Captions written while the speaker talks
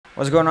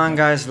What's going on,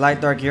 guys? Light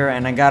Dark here,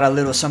 and I got a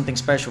little something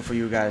special for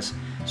you guys.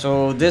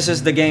 So this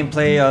is the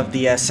gameplay of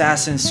the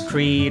Assassin's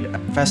Creed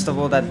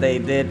festival that they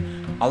did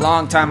a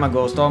long time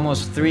ago. It's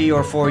almost 3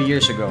 or 4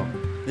 years ago.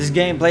 This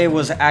gameplay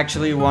was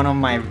actually one of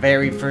my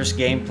very first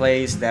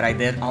gameplays that I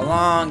did a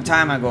long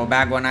time ago,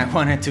 back when I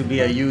wanted to be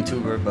a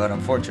YouTuber, but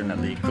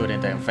unfortunately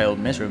couldn't and failed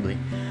miserably.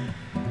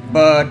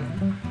 But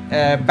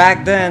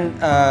back then,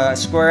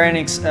 Square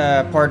Enix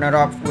partnered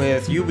up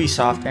with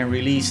Ubisoft and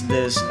released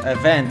this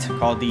event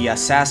called the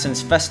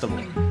Assassin's Festival.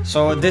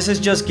 So this is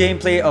just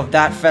gameplay of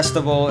that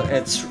festival.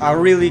 It's a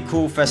really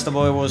cool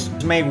festival. It was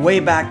made way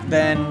back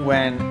then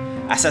when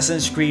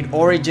Assassin's Creed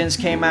Origins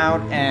came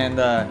out, and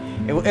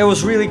it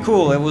was really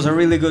cool. It was a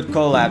really good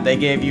collab. They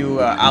gave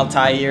you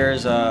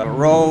Altair's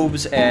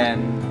robes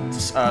and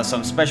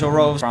some special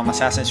robes from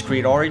Assassin's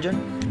Creed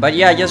Origin. But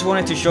yeah, I just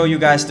wanted to show you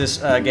guys this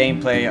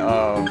gameplay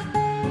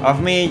of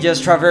me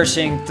just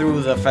traversing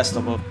through the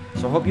festival.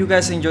 So hope you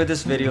guys enjoyed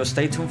this video.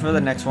 Stay tuned for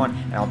the next one,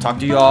 and I'll talk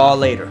to you all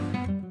later.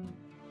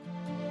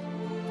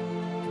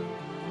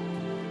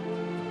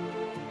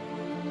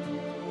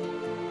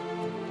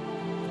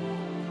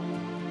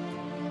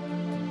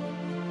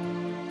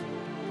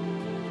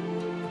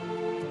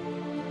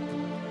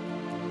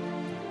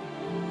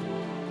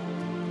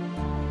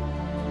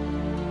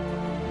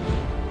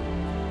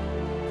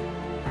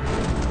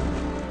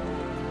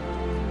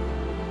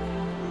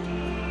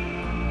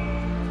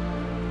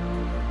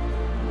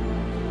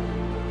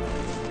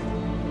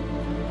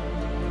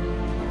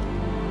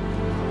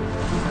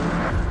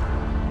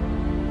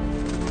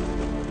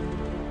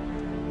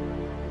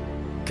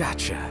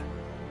 Gotcha.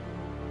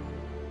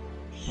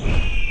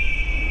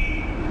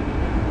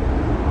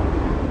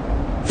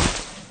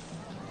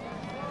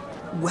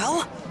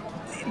 Well,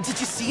 did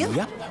you see him?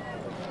 Yep.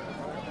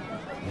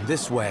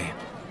 This way.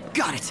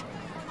 Got it.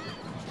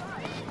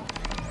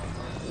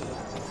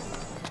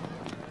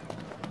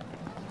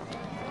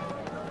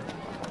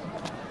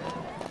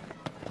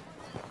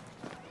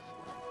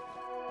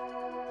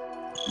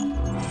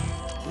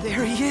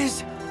 There he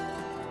is.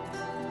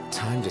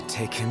 Time to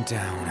take him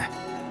down.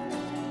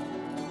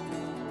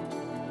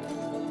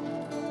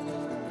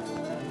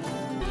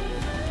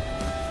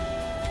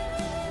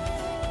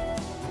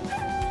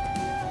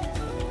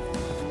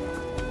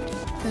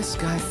 This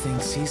guy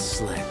thinks he's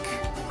slick.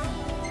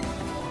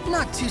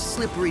 Not too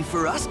slippery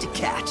for us to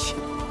catch.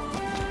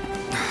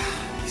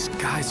 These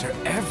guys are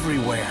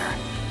everywhere.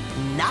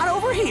 Not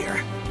over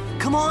here.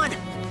 Come on.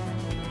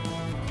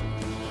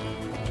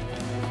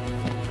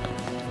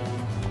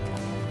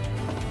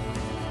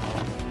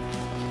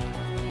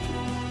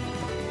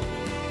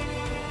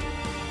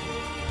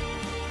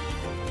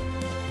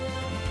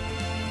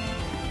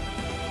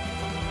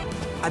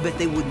 I bet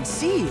they wouldn't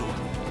see you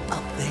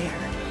up there.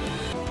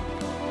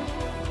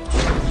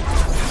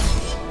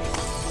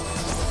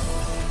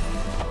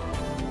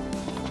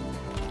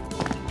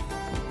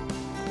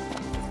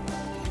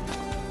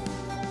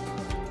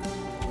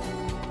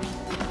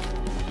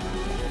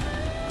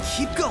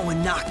 Keep going,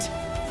 Noct.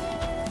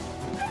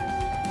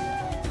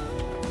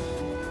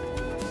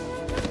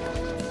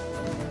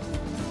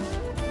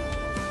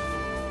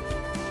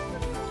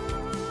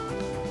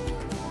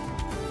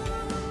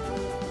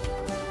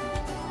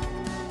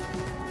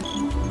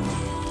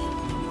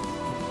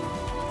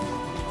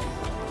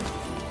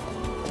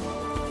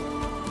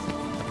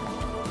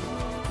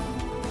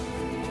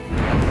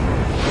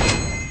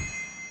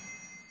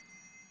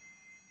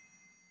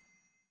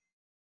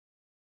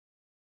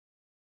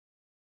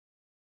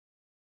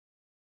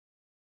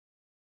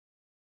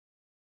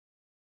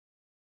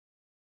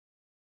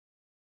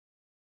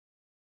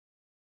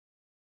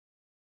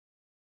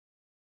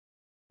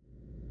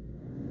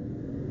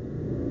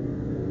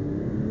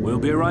 We'll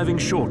be arriving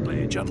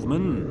shortly,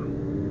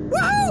 gentlemen.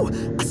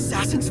 Woohoo!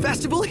 Assassin's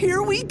Festival,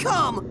 here we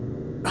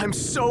come! I'm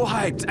so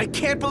hyped. I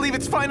can't believe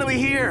it's finally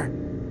here.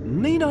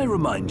 Need I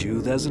remind you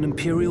there's an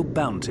Imperial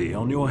bounty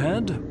on your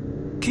head?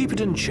 Keep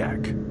it in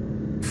check.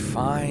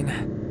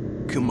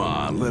 Fine. Come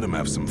on, let him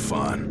have some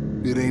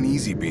fun. It ain't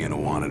easy being a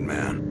wanted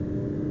man.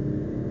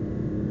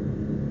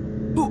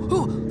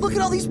 Ooh, look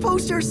at all these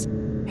posters!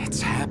 It's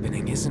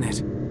happening, isn't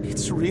it?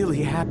 It's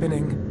really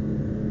happening.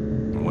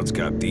 What's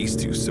got these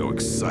two so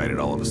excited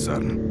all of a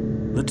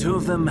sudden? The two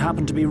of them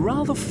happen to be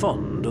rather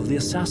fond of the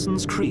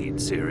Assassin's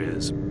Creed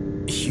series.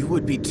 You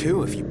would be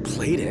too if you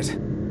played it.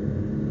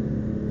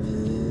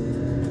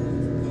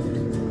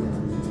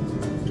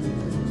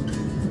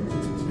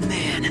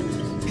 Man,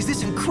 is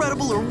this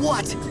incredible or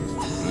what?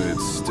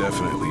 It's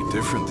definitely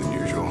different than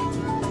usual.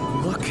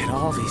 Look at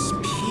all these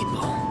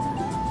people.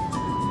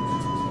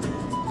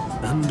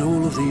 And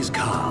all of these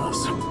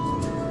cars.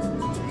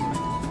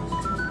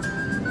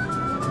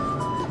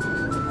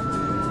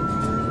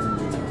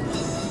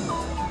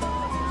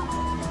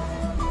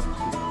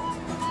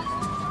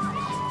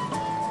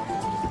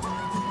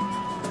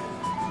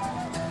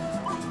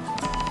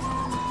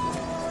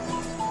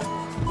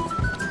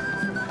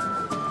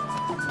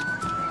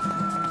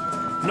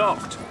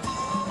 Noct!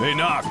 Hey,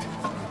 Noct!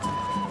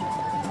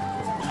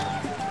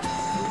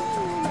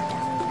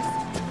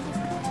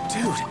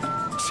 Dude,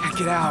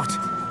 Check it out.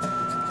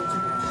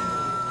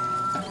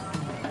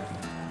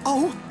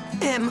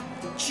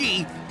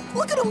 OMG!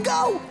 Look at him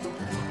go!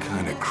 What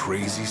kind of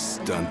crazy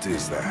stunt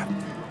is that?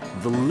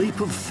 The Leap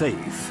of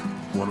Faith,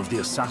 one of the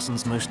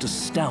assassin's most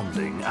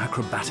astounding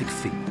acrobatic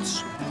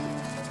feats.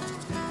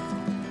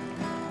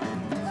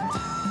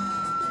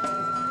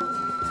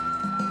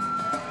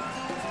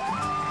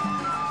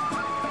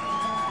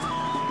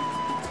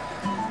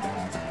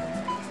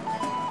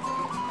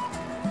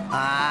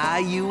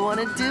 You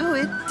wanna do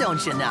it,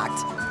 don't you,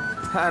 Noct?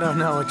 I don't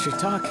know what you're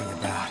talking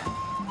about.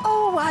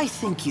 Oh, I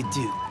think you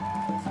do.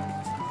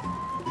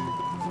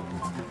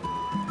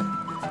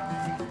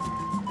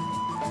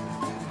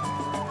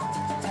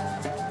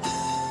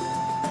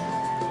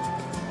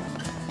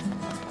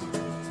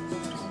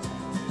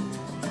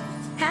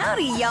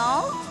 Howdy,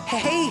 y'all.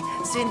 Hey,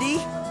 Cindy.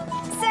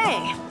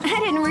 Say, I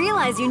didn't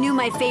realize you knew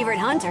my favorite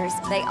hunters.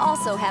 They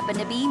also happen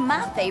to be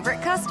my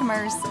favorite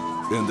customers.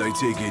 And I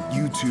take it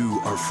you two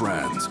are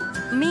friends.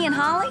 Me and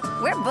Holly,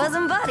 we're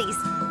bosom buddies.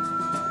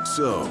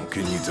 So,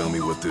 can you tell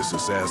me what this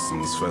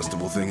Assassin's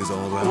Festival thing is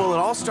all about? Well, it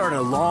all started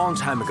a long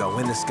time ago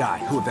when this guy,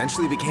 who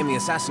eventually became the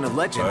Assassin of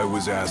Legend... I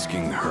was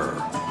asking her.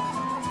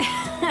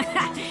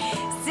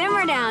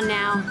 Simmer down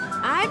now.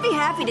 I'd be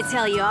happy to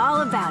tell you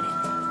all about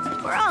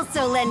it. We're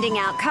also lending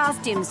out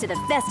costumes to the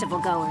festival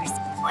goers.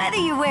 Whether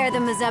you wear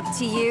them is up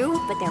to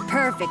you, but they're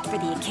perfect for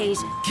the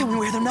occasion. Can we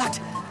wear them, Noct?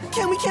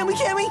 Can we?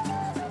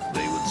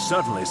 They would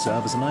certainly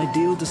serve as an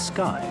ideal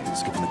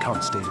disguise, given the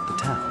current state of the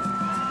town.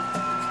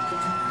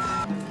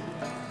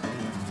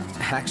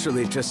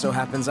 Actually, it just so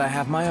happens I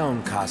have my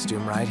own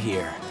costume right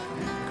here.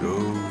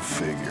 Go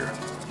figure.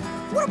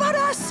 What about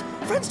us?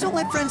 Friends don't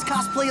let friends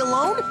cosplay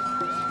alone.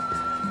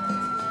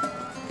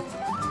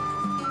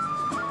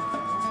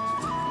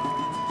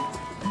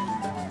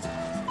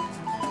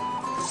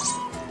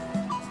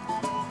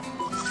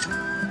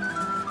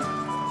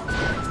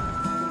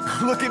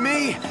 Look at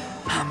me!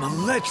 I'm a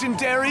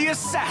legendary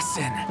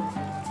assassin!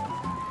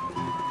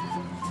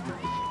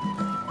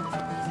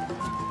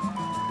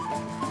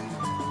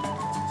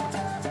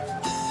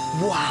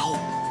 Wow!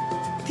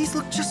 These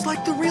look just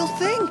like the real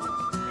thing!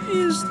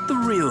 Is the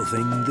real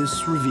thing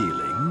this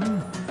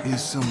revealing?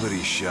 Is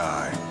somebody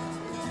shy?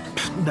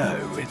 No,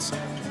 it's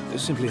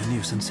simply a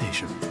new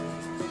sensation.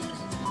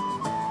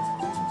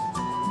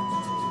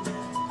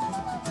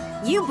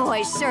 You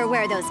boys sure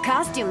wear those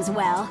costumes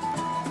well.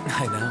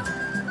 I know.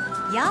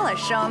 Y'all are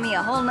showing me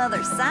a whole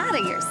nother side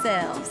of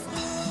yourselves.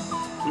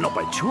 Not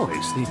by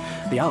choice.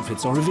 The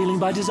outfits are revealing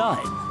by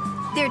design.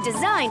 They're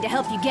designed to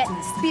help you get in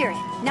the spirit.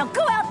 Now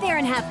go out there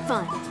and have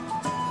fun.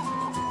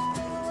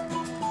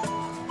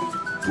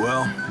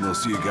 Well, we'll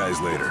see you guys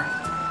later.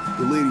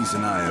 The ladies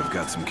and I have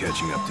got some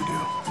catching up to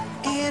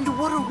do. And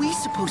what are we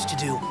supposed to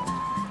do?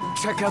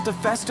 Check out the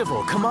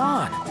festival, come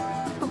on!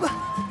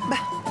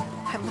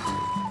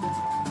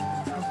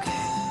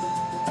 Okay.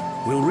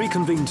 We'll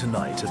reconvene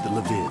tonight at the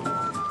Leville.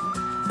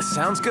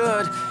 Sounds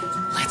good.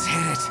 Let's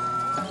hit it.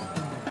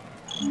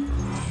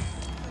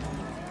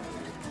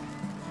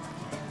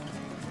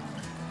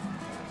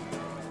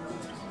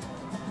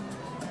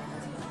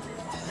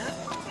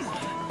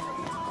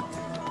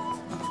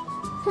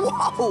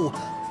 Whoa!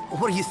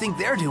 What do you think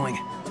they're doing?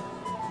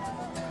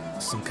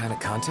 Some kind of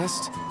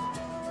contest?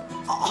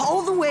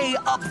 All the way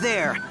up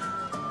there.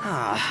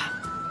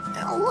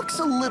 It looks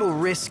a little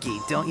risky,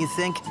 don't you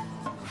think?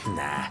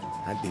 Nah,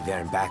 I'd be there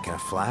and back in a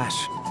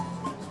flash.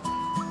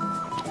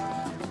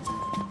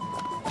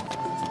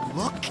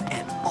 Look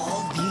at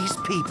all these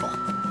people.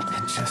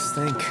 And just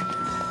think,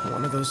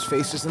 one of those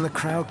faces in the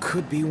crowd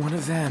could be one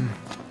of them.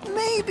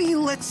 Maybe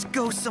let's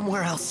go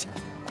somewhere else.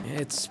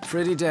 It's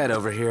pretty dead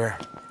over here.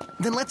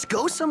 Then let's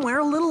go somewhere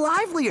a little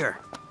livelier.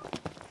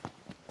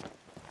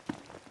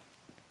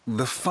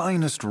 The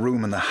finest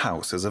room in the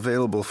house is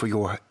available for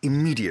your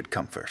immediate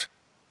comfort.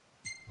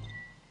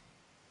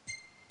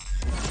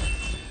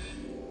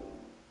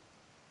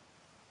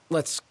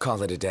 Let's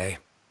call it a day.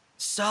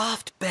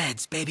 Soft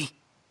beds, baby.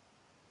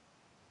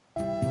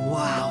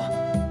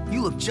 Wow,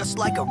 you look just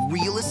like a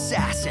real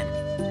assassin.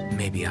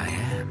 Maybe I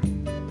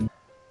am.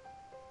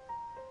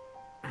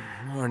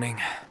 Morning.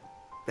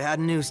 Bad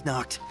news,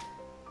 Noct.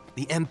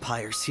 The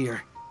Empire's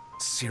here.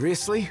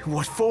 Seriously?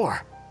 What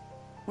for?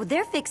 Well,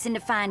 they're fixing to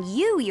find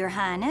you, Your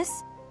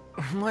Highness.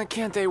 Why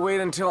can't they wait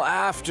until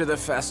after the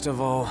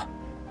festival?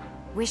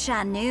 Wish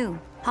I knew.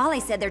 Holly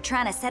said they're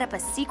trying to set up a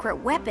secret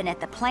weapon at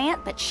the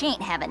plant, but she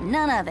ain't having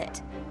none of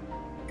it.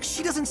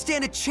 She doesn't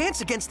stand a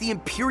chance against the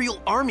Imperial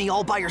Army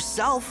all by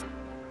herself.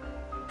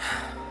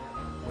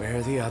 Where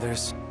are the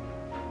others?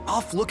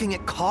 Off looking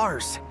at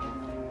cars.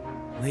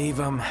 Leave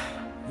them.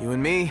 You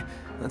and me,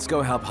 let's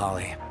go help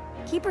Holly.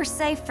 Keep her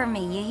safe for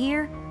me, you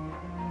hear?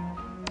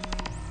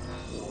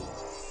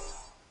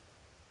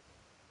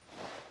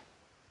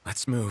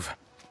 Let's move.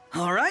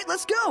 All right,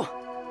 let's go.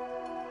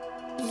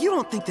 You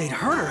don't think they'd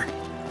hurt her?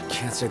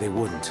 Can't say they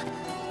wouldn't,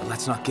 but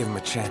let's not give them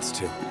a chance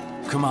to.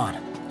 Come on.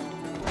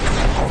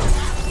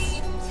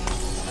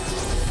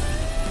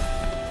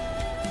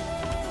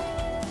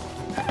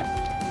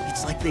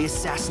 It's like They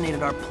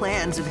assassinated our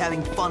plans of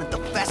having fun at the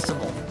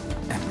festival.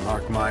 And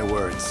mark my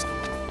words,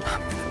 I'm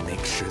gonna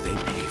make sure they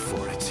pay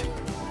for it.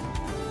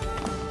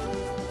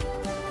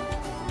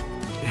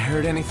 You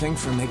heard anything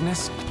from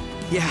Ignis?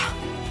 Yeah,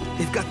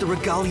 they've got the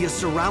Regalia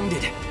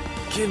surrounded.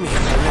 Give me a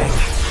break.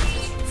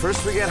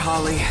 First we get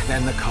Holly,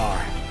 then the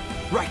car.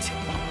 Right.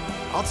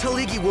 I'll tell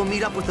Iggy we'll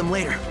meet up with them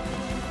later.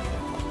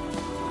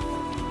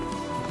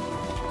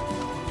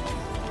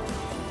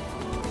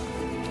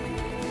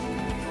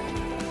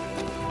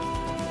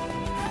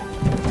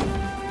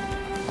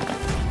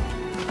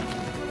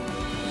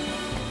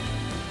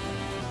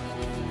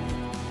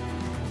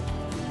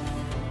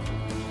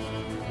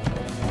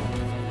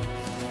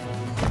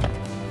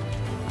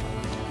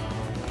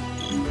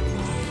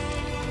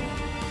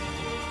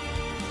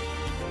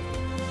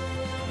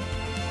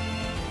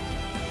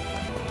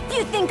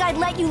 If you think I'd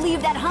let you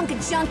leave that hunk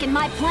of junk in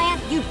my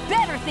plant, you'd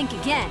better think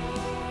again.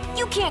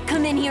 You can't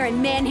come in here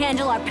and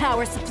manhandle our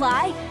power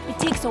supply. It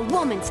takes a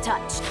woman's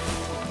touch.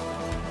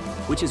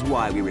 Which is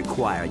why we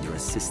require your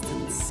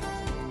assistance.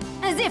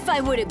 As if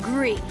I would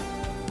agree.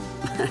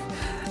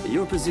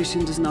 Your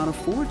position does not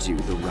afford you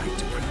the right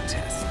to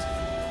protest.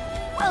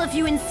 Well, if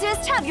you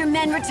insist, have your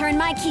men return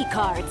my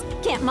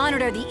keycards. Can't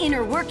monitor the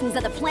inner workings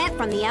of the plant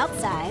from the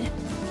outside.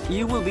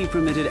 You will be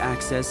permitted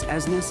access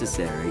as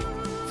necessary.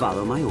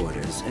 Follow my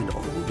orders, and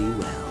all will be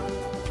well.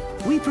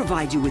 We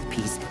provide you with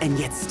peace, and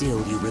yet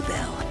still you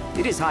rebel.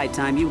 It is high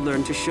time you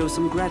learn to show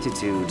some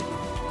gratitude,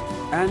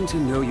 and to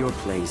know your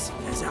place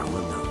as our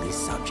lowly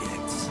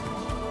subjects.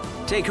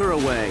 Take her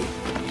away.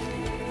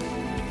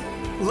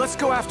 Let's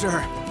go after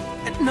her.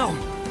 No,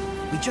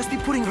 we'd just be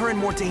putting her in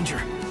more danger.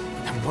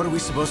 And what are we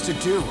supposed to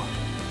do?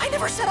 I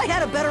never said I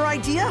had a better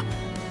idea.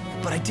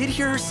 But I did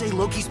hear her say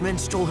Loki's men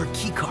stole her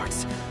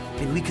keycards.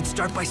 Maybe we could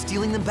start by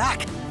stealing them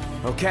back.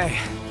 Okay,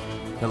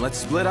 then let's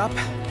split up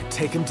and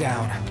take him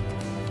down.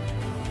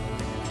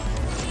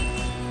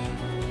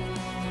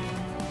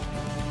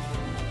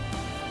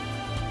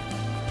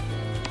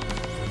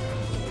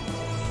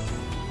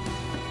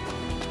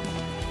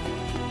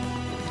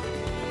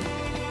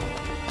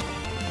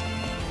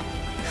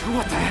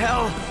 What the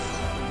hell?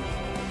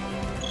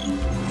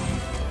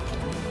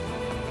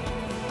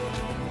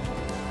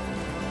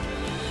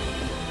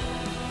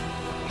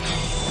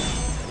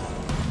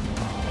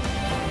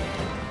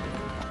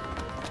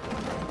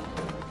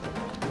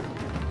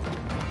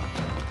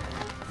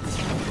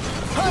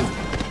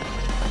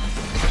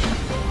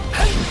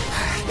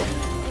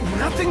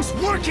 Nothing's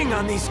working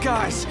on these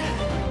guys!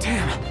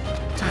 Damn,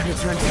 time to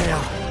turn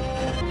tail.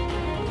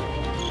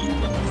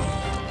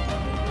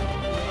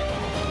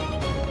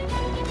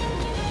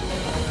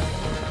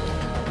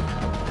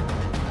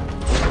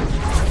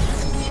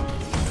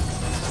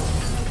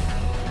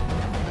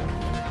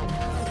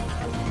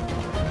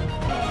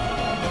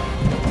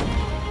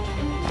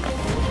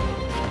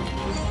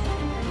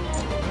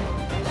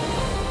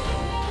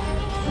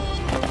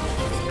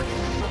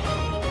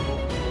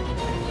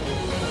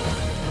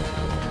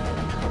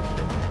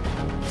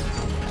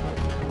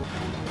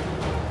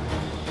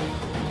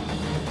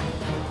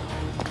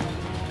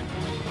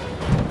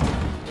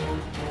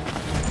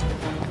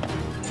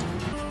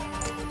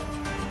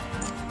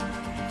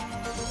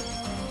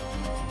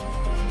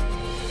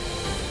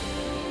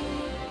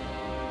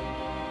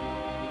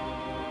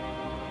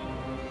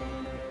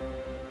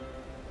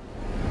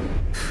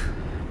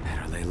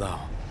 Low.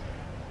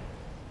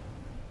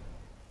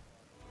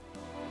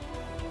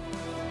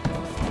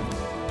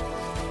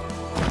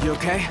 You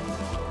okay?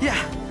 Yeah,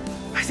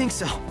 I think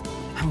so.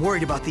 I'm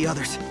worried about the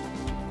others.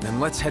 Then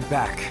let's head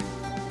back.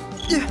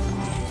 Yeah.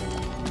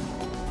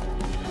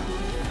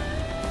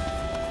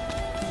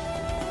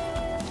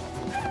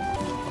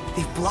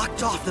 They've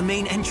blocked off the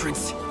main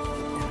entrance.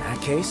 In that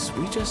case,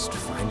 we just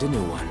find a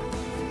new one.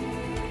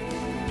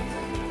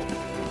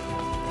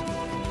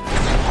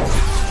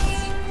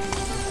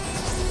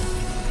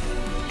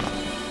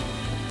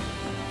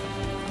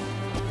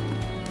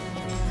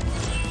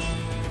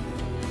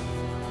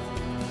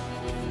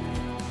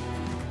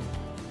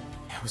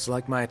 It was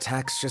like my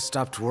attacks just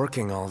stopped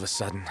working all of a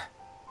sudden.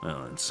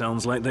 Well, it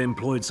sounds like they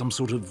employed some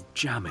sort of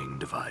jamming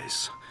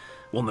device.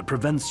 One that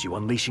prevents you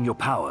unleashing your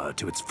power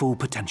to its full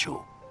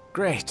potential.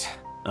 Great.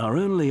 Our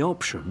only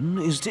option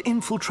is to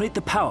infiltrate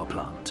the power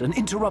plant and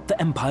interrupt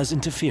the Empire's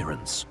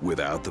interference.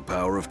 Without the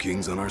power of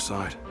kings on our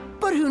side?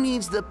 But who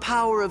needs the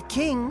power of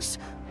kings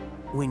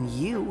when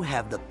you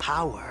have the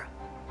power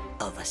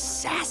of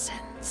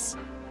assassins?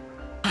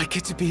 I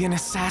get to be an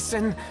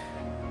assassin?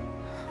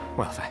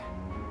 Well,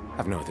 I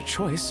have no other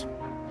choice.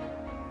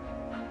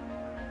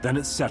 Then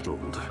it's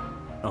settled.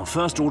 Our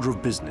first order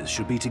of business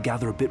should be to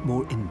gather a bit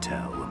more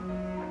intel.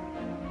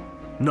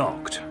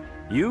 Noct,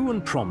 you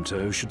and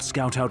Prompto should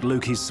scout out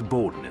Loki's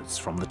subordinates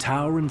from the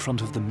tower in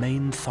front of the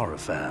main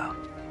thoroughfare.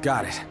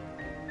 Got it.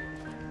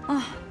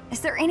 Is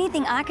there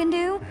anything I can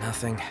do?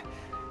 Nothing.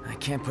 I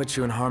can't put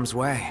you in harm's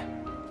way.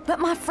 But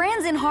my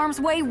friend's in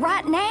harm's way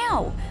right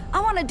now.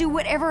 I want to do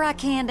whatever I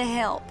can to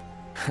help.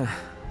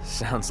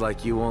 Sounds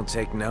like you won't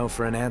take no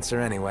for an answer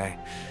anyway.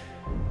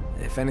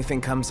 If anything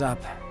comes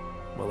up,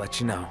 we'll let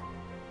you know.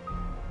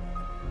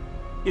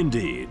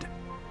 Indeed.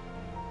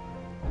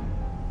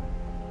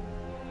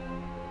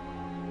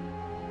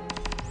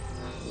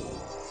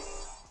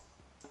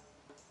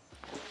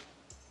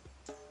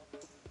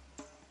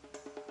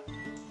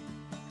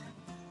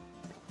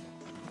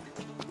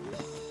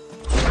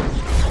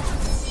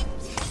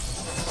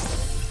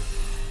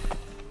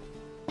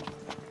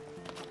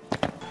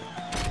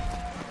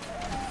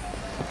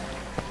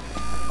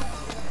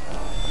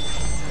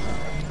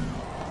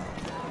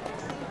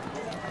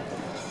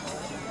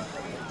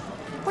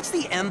 What's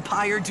the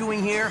Empire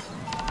doing here?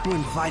 Who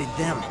invited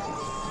them?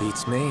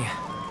 Beats me.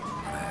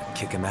 Wanna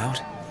kick him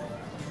out?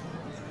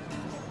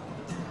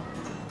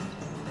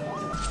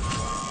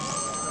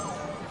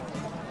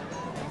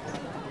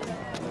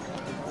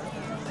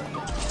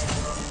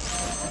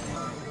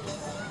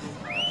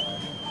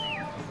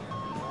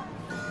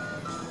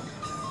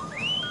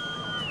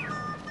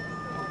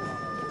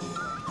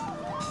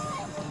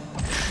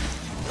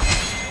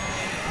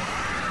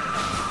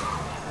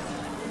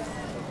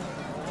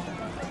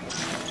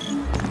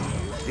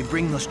 They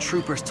bring those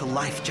troopers to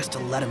life just to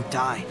let them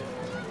die.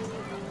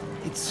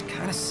 It's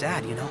kind of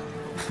sad, you know?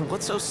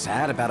 What's so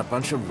sad about a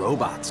bunch of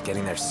robots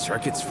getting their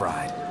circuits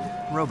fried?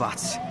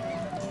 Robots.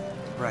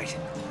 Right.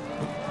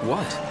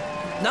 What?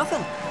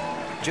 Nothing.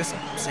 Just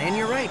saying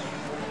you're right.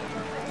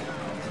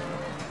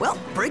 Well,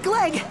 break a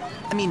leg.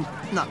 I mean,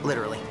 not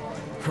literally.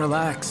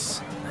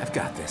 Relax. I've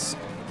got this.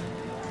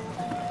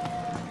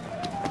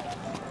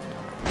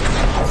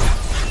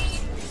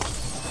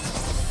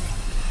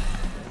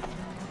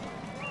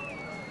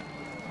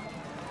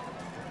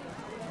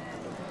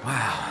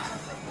 Wow.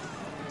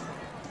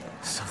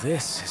 So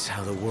this is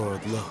how the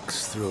world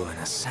looks through an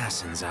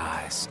assassin's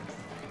eyes.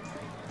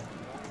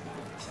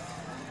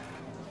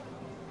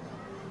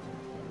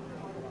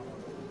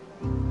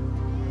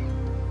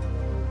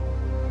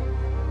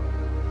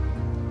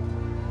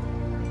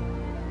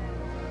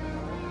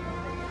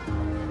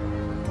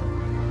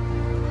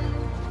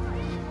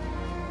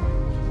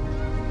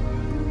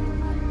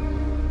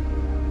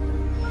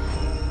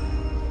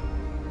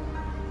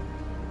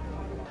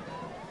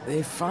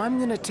 If I'm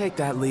gonna take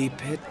that leap,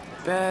 it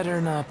better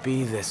not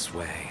be this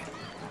way.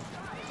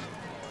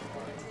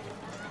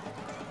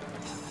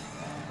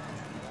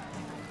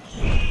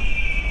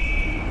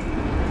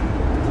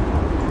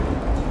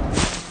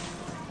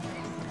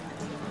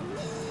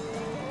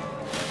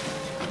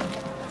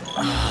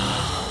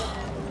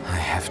 I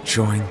have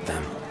joined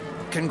them.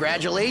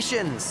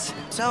 Congratulations.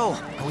 So,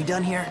 are we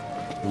done here?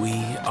 We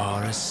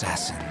are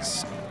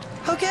assassins.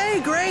 Okay,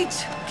 great.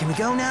 Can we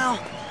go now?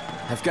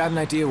 I've got an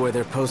idea where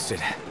they're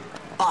posted.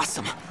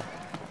 Awesome.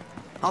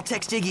 I'll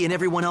text Iggy and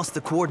everyone else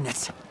the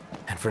coordinates.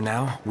 And for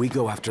now, we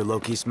go after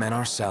Loki's men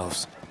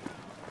ourselves.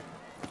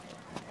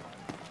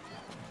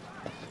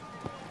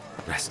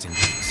 Rest in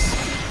peace.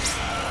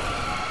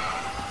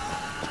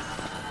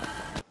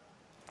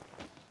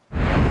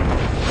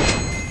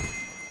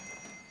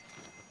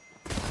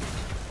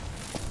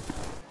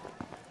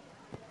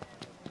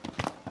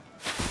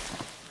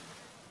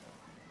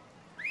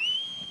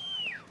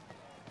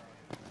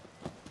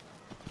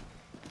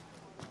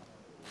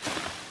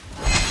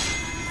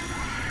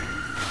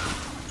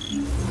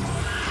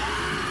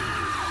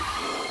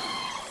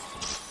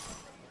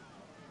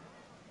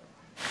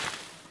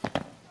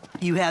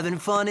 You having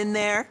fun in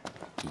there?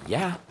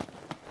 Yeah.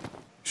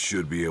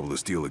 Should be able to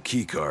steal a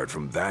keycard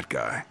from that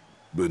guy,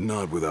 but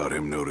not without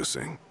him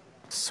noticing.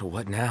 So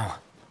what now?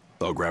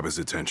 I'll grab his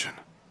attention.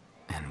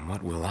 And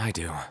what will I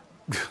do?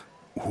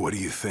 What do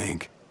you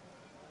think?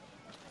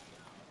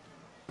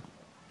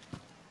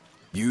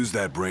 Use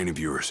that brain of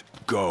yours.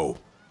 Go.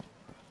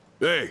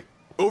 Hey,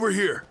 over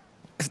here.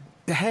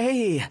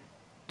 Hey,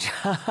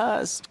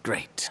 just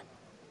great.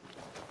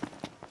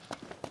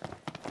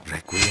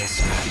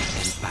 Requiescat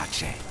in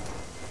pace.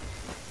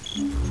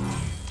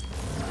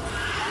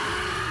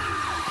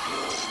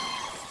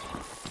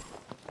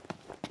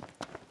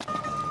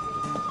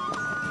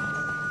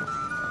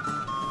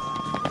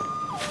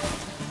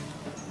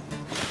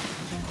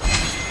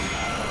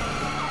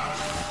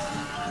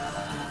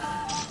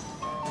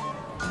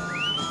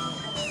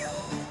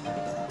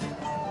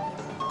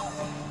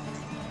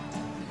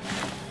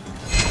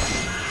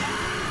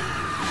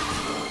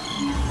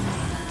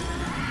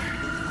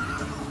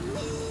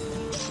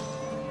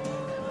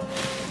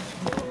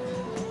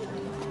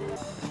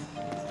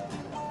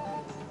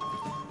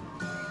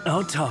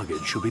 Our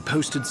target should be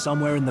posted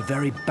somewhere in the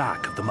very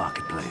back of the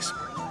marketplace.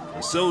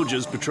 The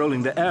soldiers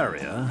patrolling the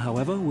area,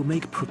 however, will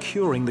make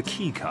procuring the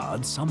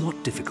keycard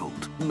somewhat difficult.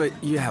 But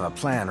you have a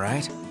plan,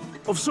 right?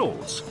 Of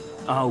sorts.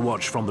 I'll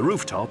watch from the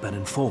rooftop and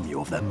inform you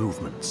of their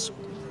movements.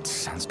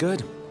 Sounds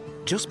good.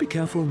 Just be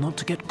careful not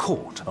to get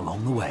caught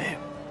along the way.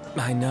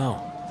 I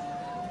know.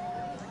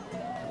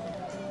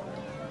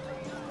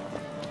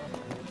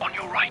 On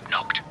your right,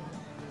 Noct.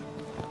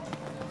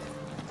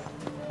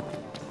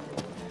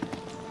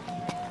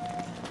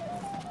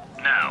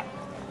 Now.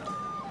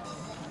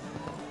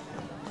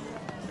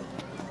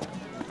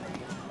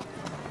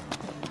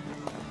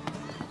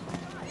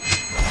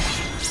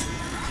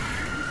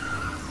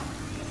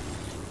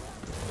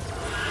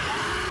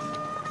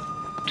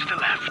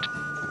 left.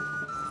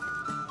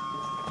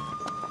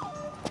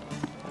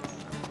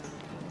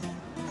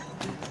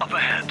 Up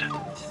ahead.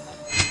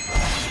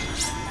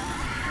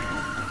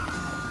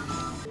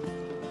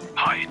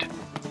 Hide.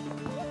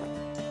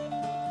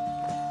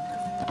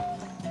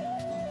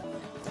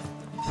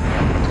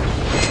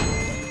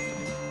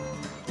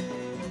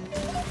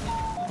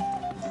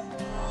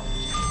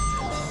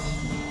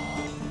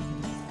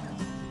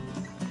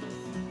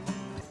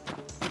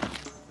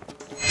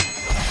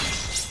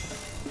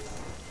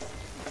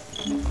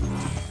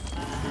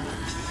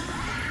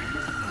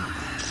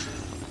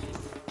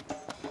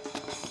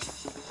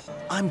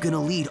 I'm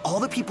gonna lead all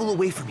the people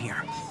away from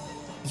here.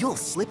 You'll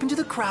slip into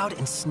the crowd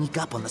and sneak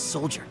up on the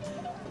soldier.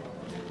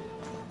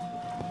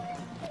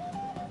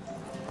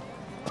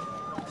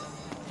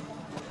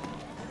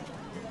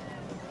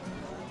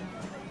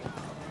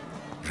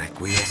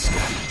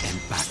 Requiescat en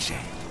pace.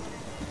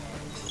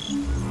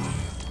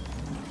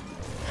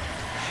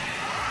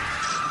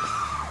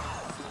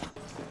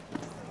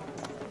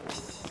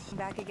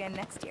 Back again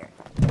next year.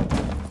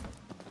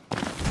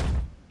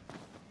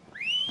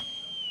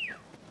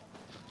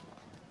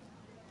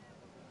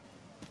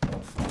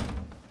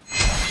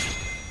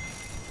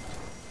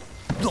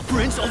 The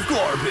Prince of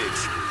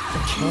Garbage!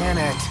 Can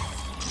it?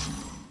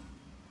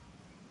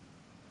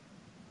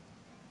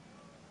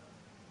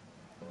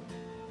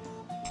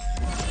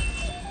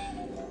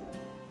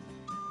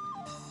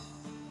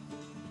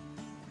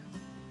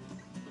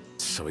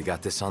 So we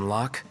got this on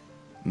lock?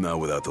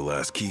 Not without the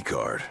last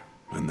keycard.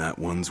 And that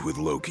one's with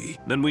Loki.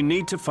 Then we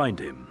need to find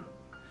him.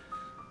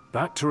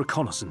 Back to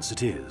reconnaissance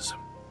it is.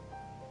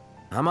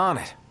 I'm on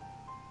it.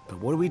 But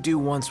what do we do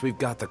once we've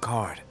got the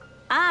card?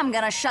 I'm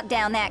gonna shut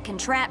down that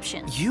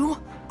contraption.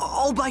 You?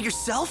 All by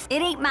yourself?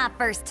 It ain't my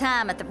first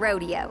time at the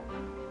rodeo.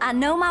 I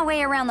know my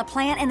way around the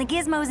plant and the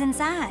gizmos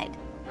inside.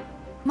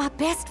 My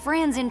best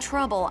friend's in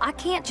trouble. I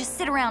can't just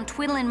sit around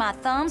twiddling my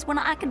thumbs when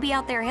I could be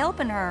out there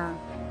helping her.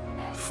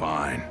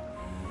 Fine.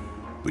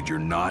 But you're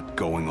not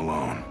going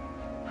alone.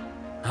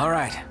 All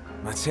right,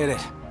 let's hit it.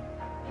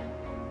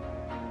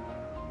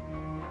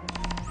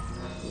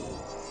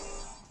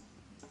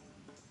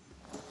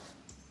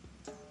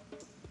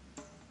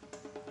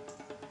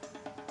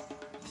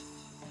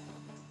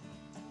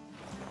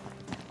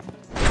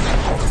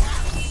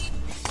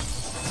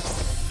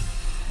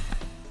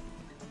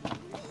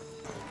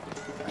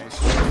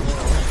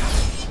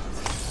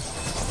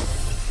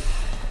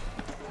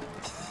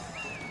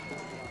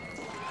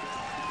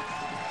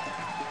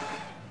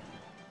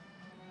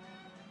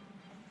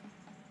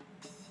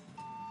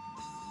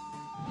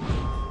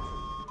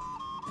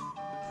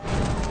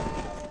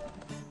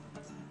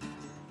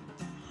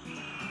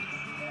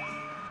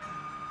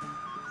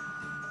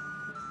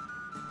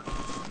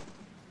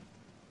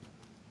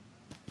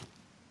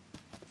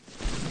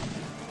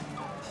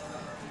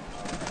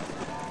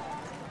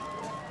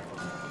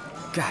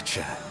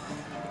 Gotcha.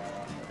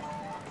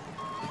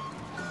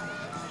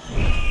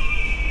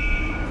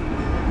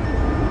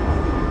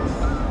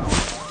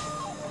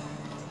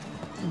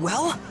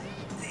 Well,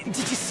 did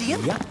you see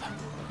him? Yep.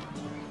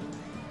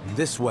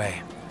 This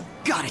way.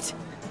 Got it.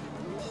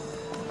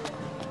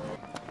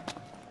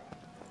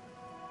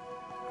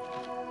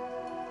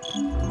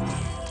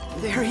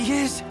 There he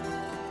is.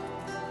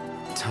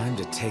 Time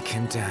to take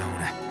him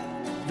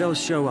down. They'll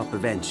show up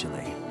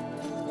eventually.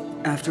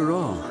 After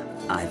all,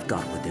 I've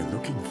got what they're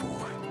looking for.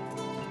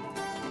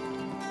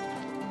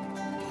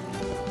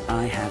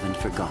 I haven't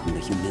forgotten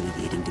the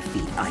humiliating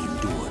defeat I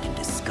endured in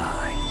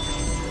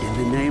Disguise. In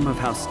the name of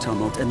House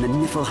Tumult and the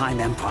Niflheim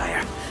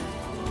Empire,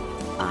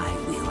 I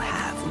will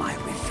have my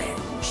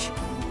revenge.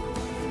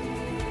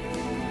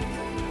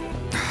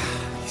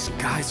 These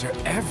guys are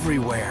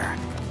everywhere.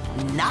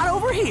 Not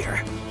over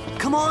here.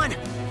 Come on.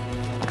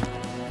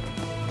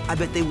 I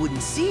bet they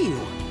wouldn't see you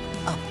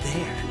up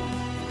there.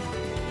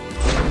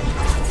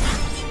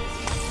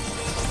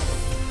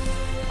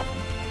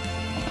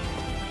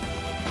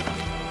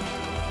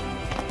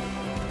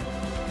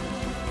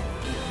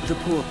 The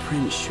poor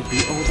prince should be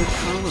all but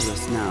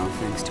powerless now,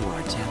 thanks to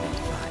our talent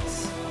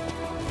device.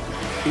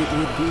 It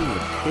would be a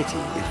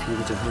pity if he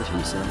were to hurt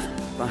himself,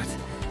 but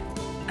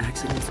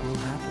accidents will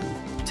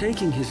happen.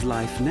 Taking his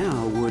life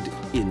now would,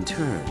 in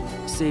turn,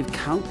 save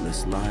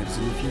countless lives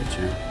in the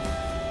future.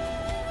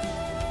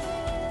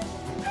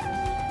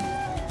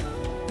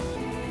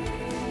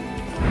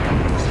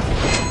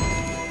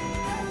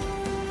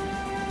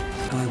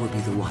 I will be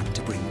the one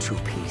to bring true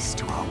peace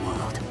to our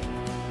world.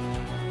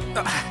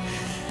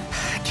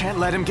 Can't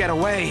let him get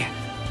away.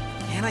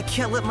 And I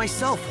can't let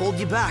myself hold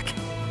you back.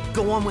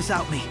 Go on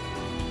without me.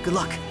 Good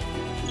luck.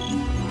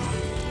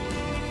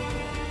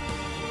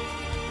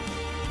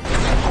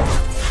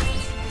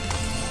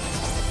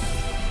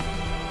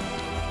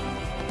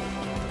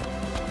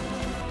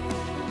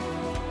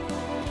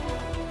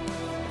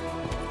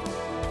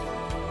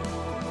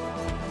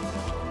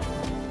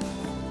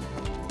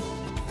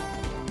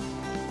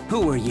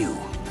 Who are you?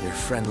 Your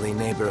friendly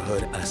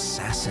neighborhood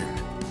assassin.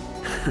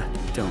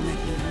 Don't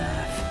make me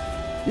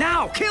laugh.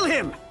 Now, kill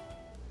him!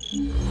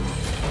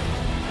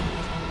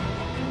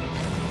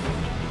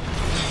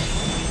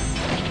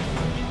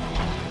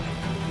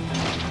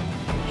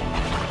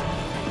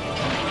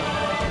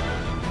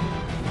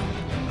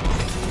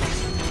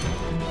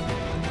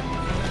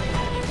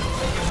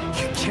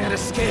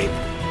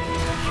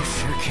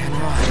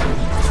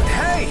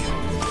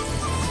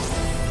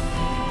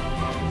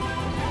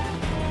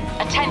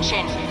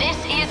 Attention, this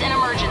is an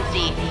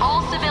emergency.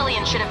 All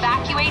civilians should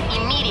evacuate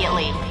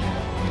immediately.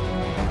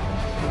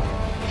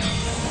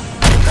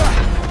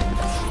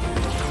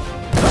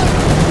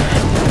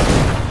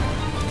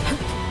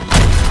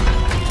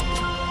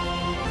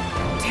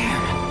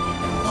 Damn,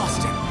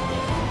 lost him.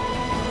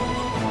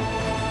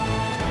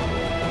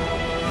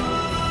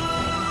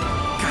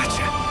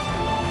 Gotcha.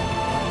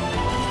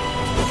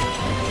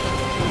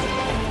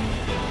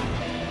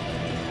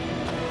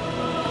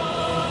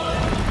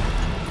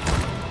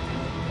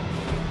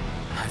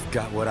 I've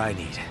got what I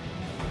need.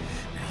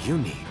 Now you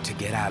need to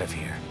get out of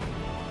here.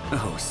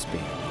 Oh, spare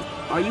me.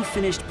 Are you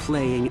finished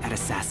playing at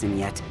Assassin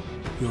yet,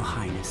 Your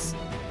Highness?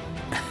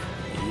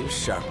 You're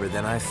sharper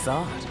than I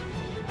thought.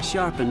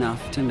 Sharp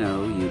enough to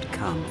know you'd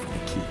come for the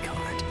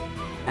keycard.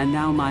 And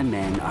now my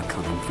men are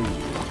coming for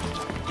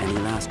you. Any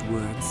last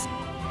words?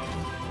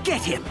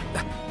 Get him!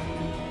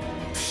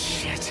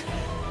 Shit.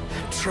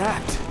 I'm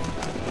trapped.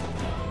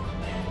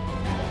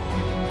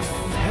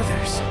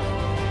 Feathers.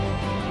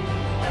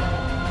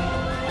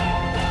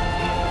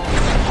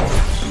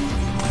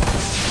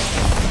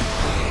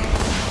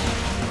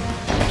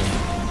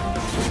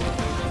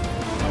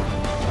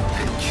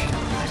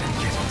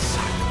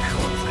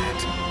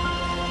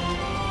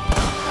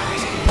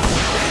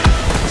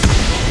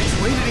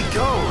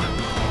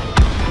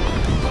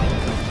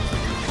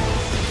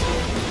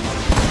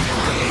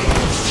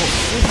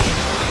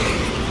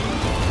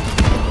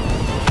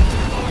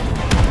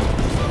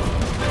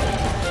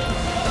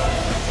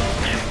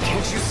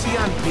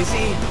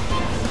 Busy?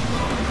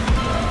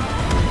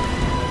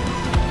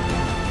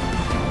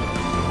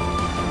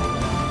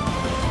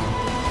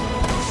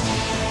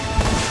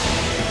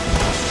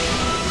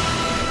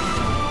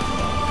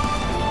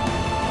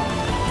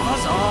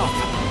 Buzz off!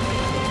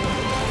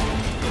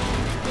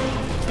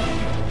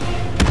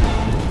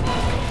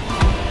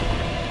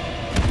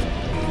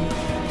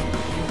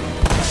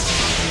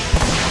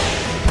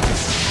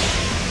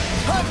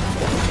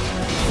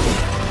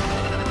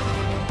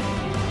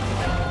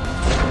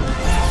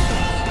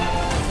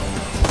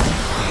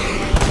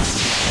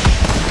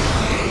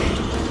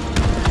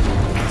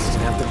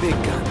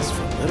 Big guns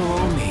for little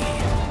old me.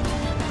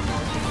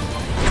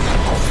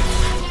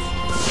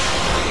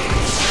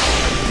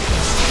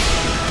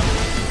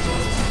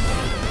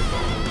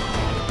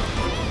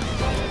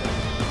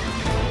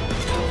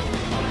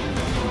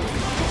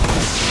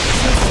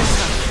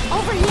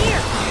 Over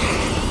here!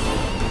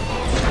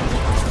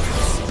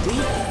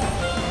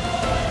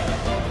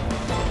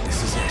 This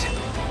is it.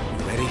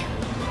 You ready?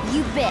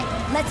 You bet.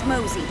 Let's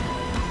mosey.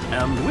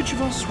 And which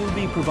of us will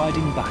be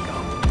providing backup?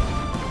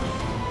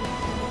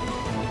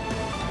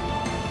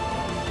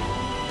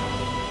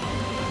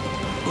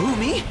 Who,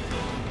 me?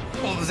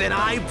 Well, then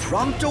I,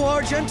 Prompto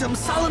Argentum,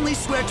 solemnly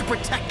swear to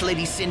protect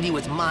Lady Cindy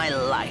with my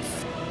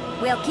life.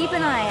 Well, keep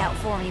an eye out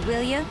for me,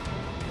 will you?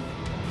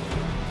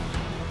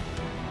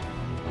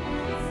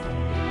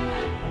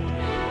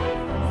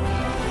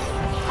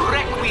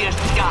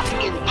 Requiescat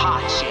in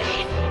pace,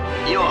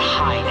 Your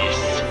Highness.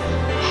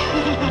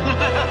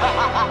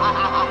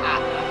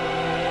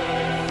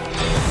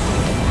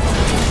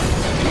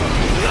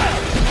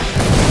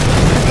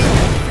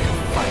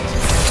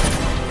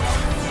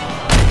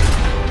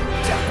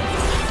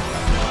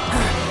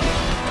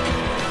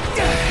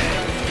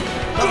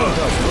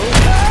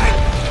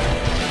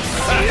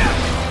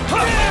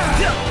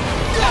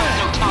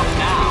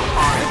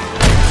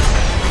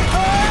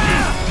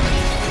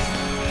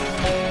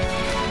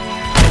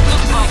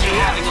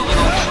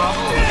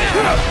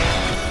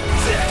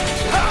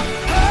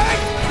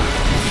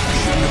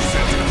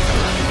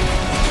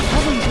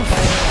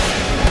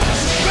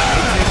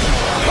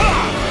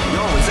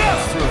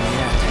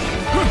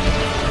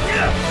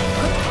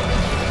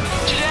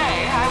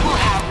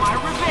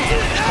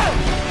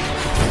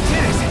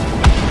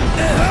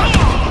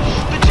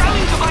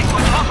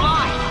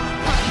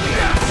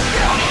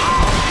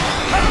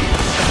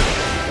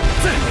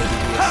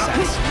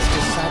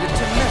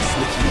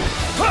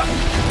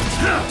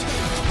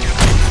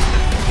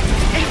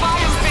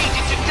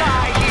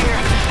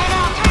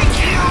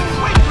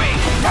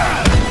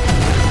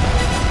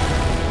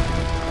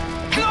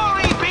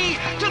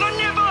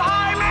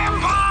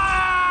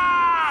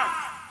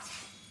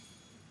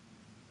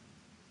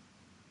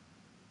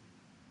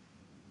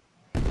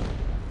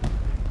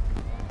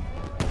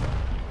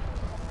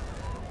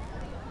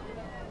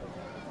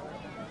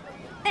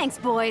 Thanks,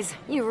 boys.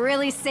 You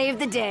really saved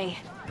the day.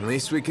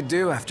 Least we could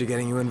do after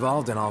getting you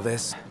involved in all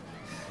this.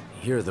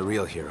 You're the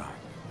real hero.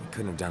 We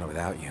couldn't have done it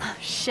without you.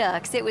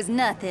 Shucks, it was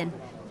nothing.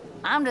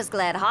 I'm just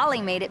glad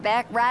Holly made it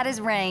back right as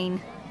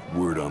rain.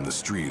 Word on the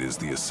street is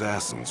the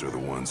assassins are the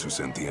ones who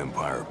sent the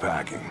Empire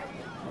packing.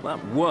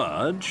 That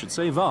word should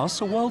save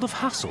us a world of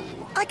hassle.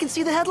 I can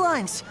see the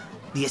headlines.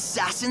 The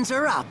assassins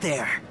are out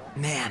there.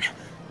 Man,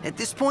 at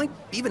this point,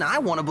 even I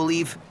want to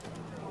believe.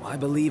 Why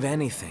believe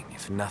anything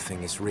if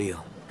nothing is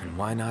real? And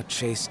why not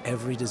chase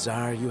every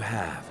desire you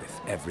have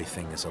if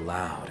everything is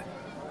allowed?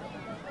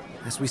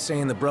 As we say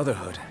in the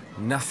Brotherhood,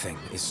 nothing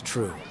is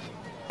true.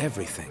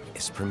 Everything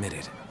is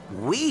permitted.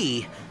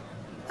 We?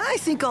 I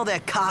think all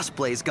that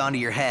cosplay's gone to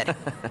your head.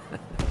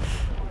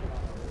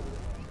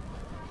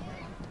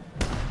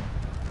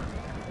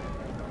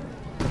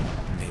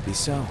 Maybe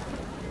so.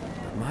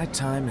 But my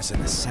time as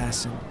an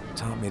assassin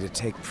taught me to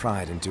take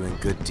pride in doing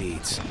good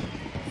deeds,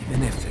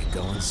 even if they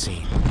go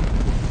unseen.